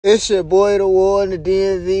It's your boy the War in the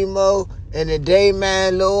DMV Mo, and today,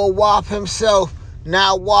 man, Lil Wop himself,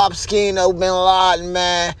 not Wop Skino Bin Laden,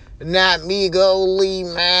 man, not Migo Lee,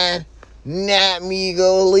 man, not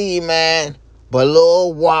Migo Lee, man, but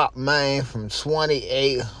Lil Wop, man, from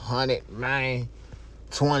 2800, man,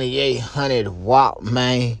 2800 Wop,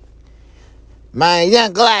 man. Man,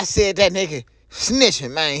 Young Glass said that nigga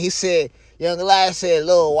snitching, man. He said, Young Glass said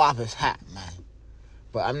Lil Wop is hot, man.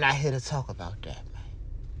 But I'm not here to talk about that, man.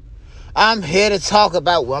 I'm here to talk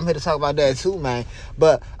about that too, man.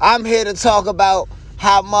 But I'm here to talk about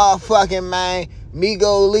how motherfucking, man,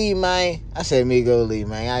 Migo Lee, man. I said Migo Lee,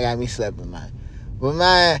 man. I got me slipping, man. But,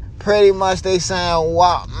 man, pretty much they saying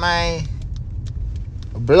Wop, man,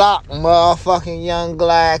 block motherfucking Young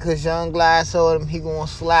Glad, because Young Glad told him he gonna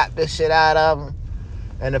slap the shit out of him.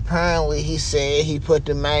 And apparently he said he put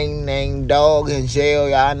the man named Dawg in jail.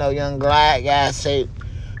 Y'all know Young Glad got say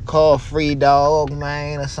called Free Dawg,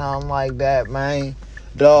 man, or something like that, man.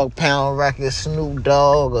 Dog Pound Records, Snoop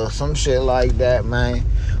Dogg, or some shit like that, man.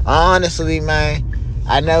 Honestly, man,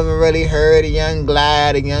 I never really heard of Young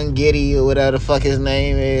Glad or Young Giddy or whatever the fuck his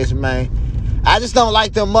name is, man. I just don't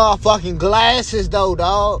like them motherfucking glasses, though,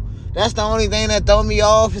 dog. That's the only thing that throw me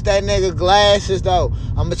off is that nigga glasses, though.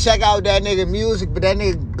 I'ma check out that nigga music, but that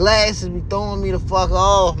nigga glasses be throwing me the fuck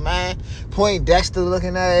off, man. Point Dexter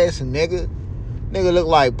looking ass, nigga. Nigga look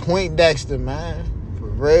like Point Dexter, man. For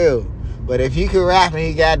real. But if he could rap and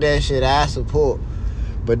he got that shit, I support.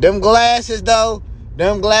 But them glasses, don't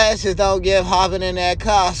give hopping in that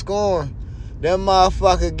car scoring. Them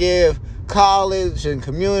motherfucker give college and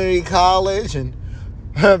community college and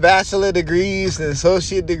bachelor degrees and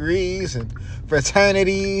associate degrees and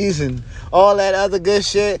fraternities and all that other good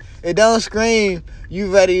shit. It don't scream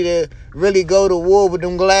you ready to really go to war with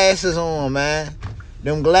them glasses on, man.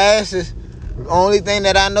 Them glasses, the only thing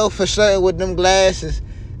that I know for certain with them glasses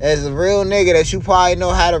as a real nigga that you probably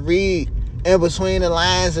know how to read in between the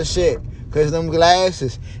lines of shit. Because them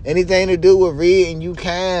glasses, anything to do with reading, you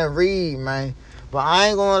can read, man. But I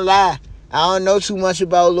ain't gonna lie, I don't know too much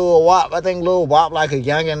about Lil Wop. I think Lil Wop like a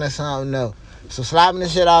youngin' or something, though. So slapping the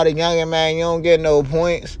shit out of youngin', man, you don't get no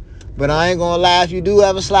points. But I ain't gonna lie, if you do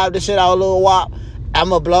ever slap the shit out of Lil Wop,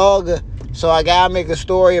 I'm a blogger, so I gotta make a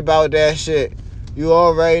story about that shit. You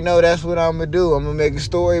already know that's what I'm gonna do. I'm gonna make a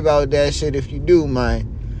story about that shit if you do, man.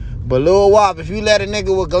 But Lil Wop, if you let a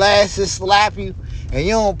nigga with glasses slap you and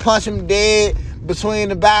you don't punch him dead between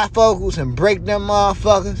the bifocals and break them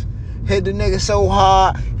motherfuckers, hit the nigga so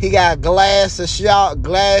hard, he got glass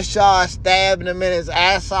shot stabbing him in his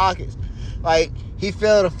eye sockets. Like, he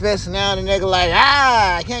feel the fist now, the nigga like,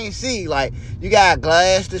 I can't see. Like, you got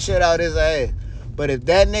glass the shit out his ass. But if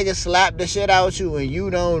that nigga slap the shit out you and you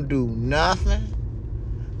don't do nothing,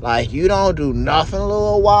 like, you don't do nothing,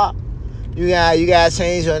 Lil Wop, you gotta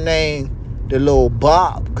change your name to Lil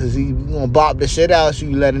Bop, because he gonna bop the shit out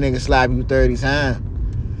you let a nigga slap you 30 times.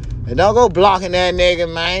 And don't go blocking that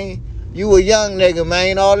nigga, man. You a young nigga,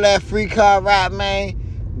 man. All that free car rap,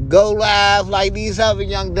 man. Go live like these other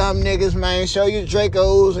young dumb niggas, man. Show your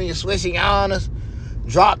Dracos and your Swishy Honors.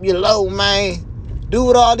 Drop your low, man. Do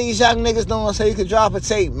what all these young niggas doing so you can drop a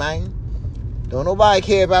tape, man. Don't nobody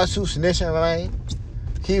care about you snitching, man.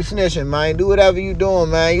 Keep snitching, man. Do whatever you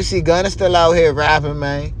doing, man. You see Gunna still out here rapping,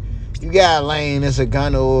 man. You got Lane as a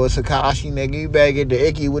Gunna or a Sakashi, nigga. You better get the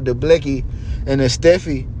icky with the blicky and the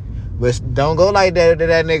stiffy. But don't go like that to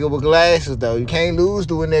that nigga with glasses, though. You can't lose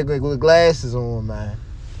to a nigga with glasses on, man.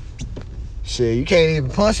 Shit, you can't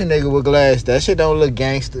even punch a nigga with glasses. That shit don't look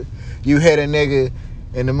gangster. You hit a nigga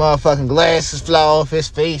and the motherfucking glasses fly off his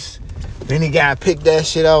face. Then he gotta pick that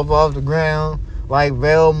shit off the ground like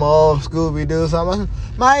Velma off Scooby-Doo. Something.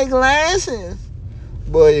 My glasses.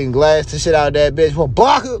 Boy, you can glass the shit out that bitch. Well,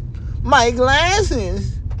 Barker, my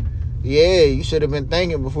glasses. Yeah, you should have been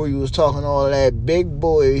thinking before you was talking all that big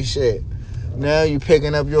boy shit. Now you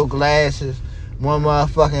picking up your glasses. One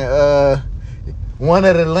motherfucking, one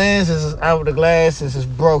of the lenses out of the glasses is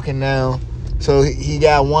broken now. So he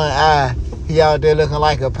got one eye. He out there looking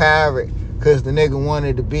like a pirate because the nigga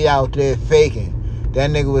wanted to be out there faking.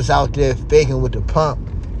 That nigga was out there faking with the pump.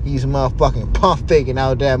 He's motherfucking pump faking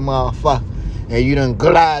out that motherfucker. And you done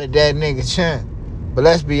glided that nigga chin. But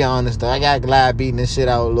let's be honest, though. I got glad beating this shit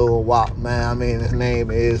out of Lil Wop, man. I mean, his name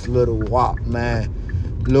is Lil Wop, man.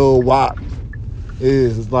 Lil Wop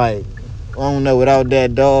is like, I don't know, without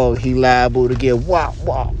that dog, he liable to get wop,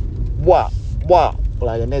 wop, wop, wop.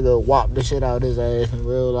 Like a nigga wop the shit out his ass in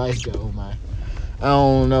real life, though, man. I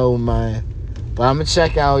don't know, man. But I'm going to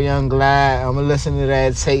check out Young Glad. I'm going to listen to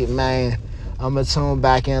that tape, man. I'm going to tune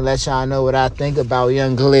back in and let y'all know what I think about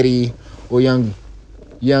Young Glitty or Young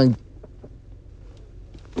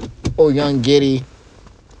Or Young Giddy.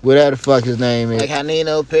 Whatever the fuck his name is. Like how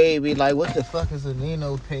Nino Pay be like, what the fuck is a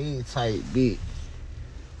Nino Pay type beat?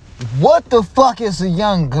 What the fuck is a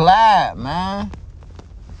Young Glad, man?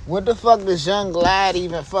 What the fuck does Young Glad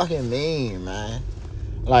even fucking mean, man?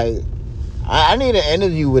 Like, I need an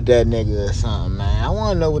interview with that nigga or something, man. I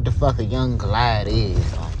want to know what the fuck a Young Glad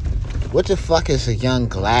is. Like, what the fuck is a Young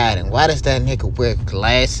Glad? And why does that nigga wear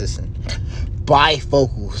glasses and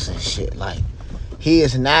bifocals and shit? Like, he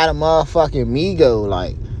is not a motherfucking Migo.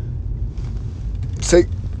 Like, take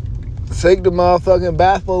the motherfucking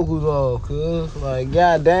bifocals off, cuz. Like,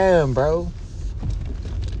 goddamn, bro.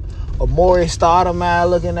 A Maury Stoudemire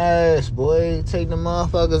looking ass, boy. Take the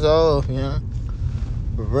motherfuckers off, you know?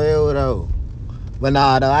 For real, though. But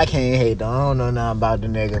nah, though, I can't hate, though. I don't know nothing about the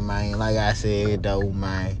nigga, man. Like I said, though,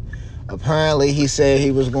 man. Apparently, he said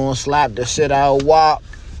he was gonna slap the shit out of WAP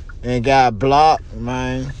and got blocked,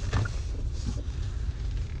 man.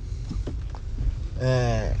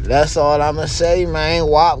 And that's all I'ma say, man.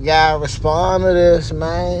 WAP gotta respond to this,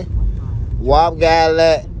 man. WAP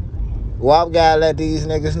gotta let these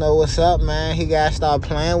niggas know what's up, man. He gotta start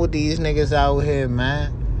playing with these niggas out here,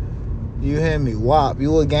 man. You hear me? WAP,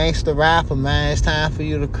 you a gangster rapper, man. It's time for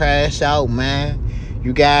you to crash out, man.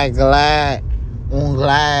 You gotta glide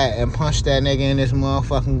and punch that nigga in his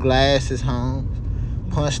motherfucking glasses, Holmes.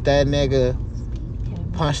 Punch that nigga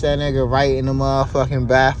right in the motherfucking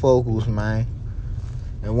bifocals, man.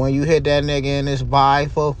 And when you hit that nigga in his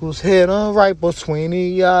bifocals, hit him right between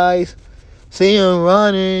the eyes. See him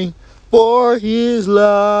running for his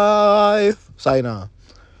life. Say no.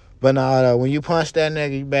 But nah, when you punch that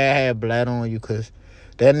nigga, you better have blood on you, cause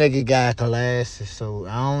that nigga got glasses. So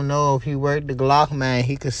I don't know if he worked the Glock, man.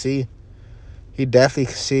 He could see. He definitely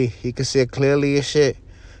could see. He could see clearly as shit.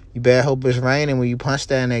 You better hope it's raining when you punch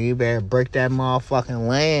that nigga. You better break that motherfucking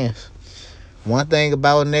lens. One thing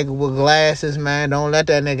about a nigga with glasses, man, don't let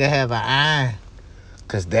that nigga have an eye.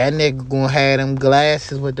 Cause that nigga gonna have them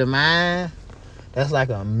glasses with the mind. That's like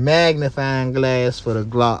a magnifying glass for the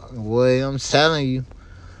Glock, boy. I'm telling you.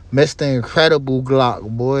 Mr. Incredible Glock,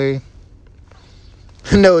 boy.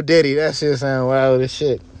 No Diddy, that shit sound wild as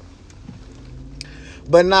shit.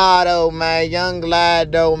 But nah, though, man. Young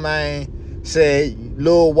Glad, though, man, said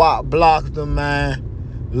Lil Wop blocked him,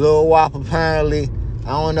 man. Lil Wop apparently, I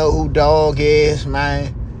don't know who Dawg is,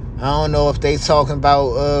 man. I don't know if they talking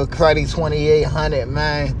about Cruddy 2800,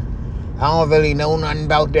 man. I don't really know nothing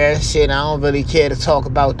about that shit. I don't really care to talk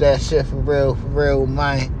about that shit for real,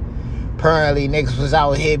 man. Apparently, niggas was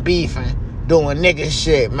out here beefing, doing nigga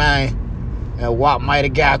shit, man. And Wop might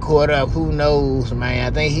have got caught up. Who knows, man?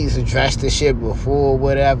 I think he's addressed this shit before,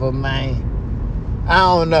 whatever, man. I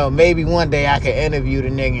don't know. Maybe one day I can interview the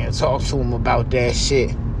nigga and talk to him about that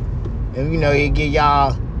shit. And, you know, he'll give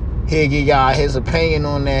y'all his opinion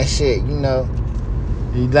on that shit, you know.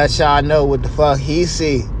 He let y'all know what the fuck he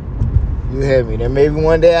see. You hear me? Then maybe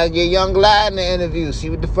one day I get Young Glad in the interview.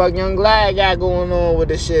 See what the fuck Young Glad got going on with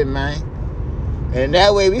this shit, man. And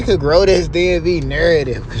that way we could grow this DMV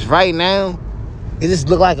narrative. Because right now, it just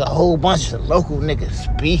look like a whole bunch of local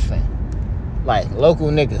niggas beefing. Like, local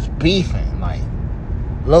niggas beefing.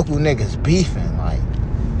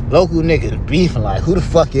 Like, who the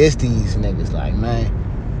fuck is these niggas? Like, man,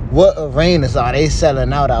 what arenas are they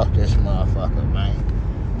selling out this motherfucker,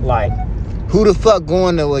 man? Like, who the fuck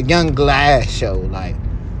going to a Young Glad show? Like,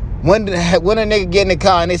 when a nigga get in the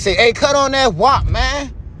car and they say, hey, cut on that WAP,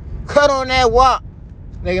 man. Cut on that WAP.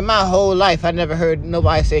 Nigga, my whole life, I never heard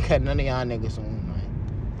nobody say cut none of y'all niggas on, man.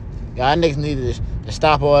 Y'all niggas need to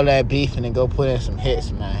stop all that beefing and go put in some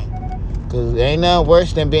hits, man. Because ain't nothing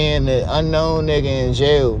worse than being the unknown nigga in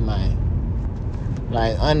jail, man.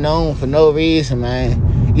 Like, unknown for no reason,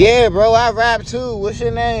 man. Yeah, bro, I rap too. What's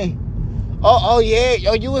your name? Oh, yeah.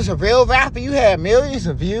 Yo, you was a real rapper? You had millions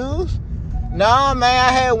of views? Nah, man,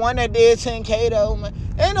 I had one that did 10K, though, man.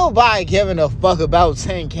 Ain't nobody giving a fuck about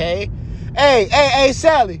 10K. Hey,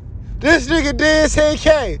 Sally, this nigga did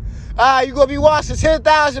 10K. You gonna be washing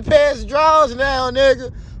 10,000 pairs of drawers now,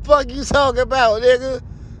 nigga. Fuck you talking about, nigga.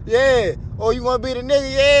 Yeah. Or you wanna be the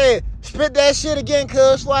nigga? Yeah. Spit that shit again,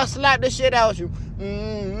 cuz, before I slap the shit out you.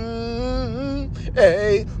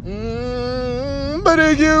 Hey.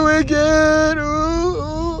 But you again.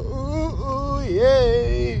 Ooh,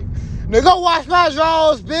 yeah. Nigga, go wash my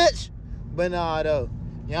drawers, bitch. But nah, though.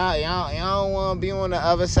 Y'all don't want to be on the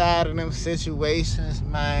other side of them situations,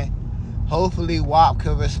 man. Hopefully, WAP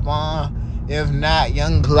could respond. If not,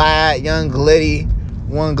 Young Glad, Young Glitty,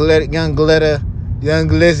 Young Glitter, Young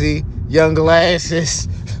Glizzy, Young Glasses,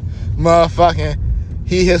 motherfucking,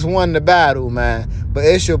 he has won the battle, man. But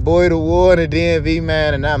it's your boy, the War, the DMV,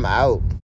 man, and I'm out.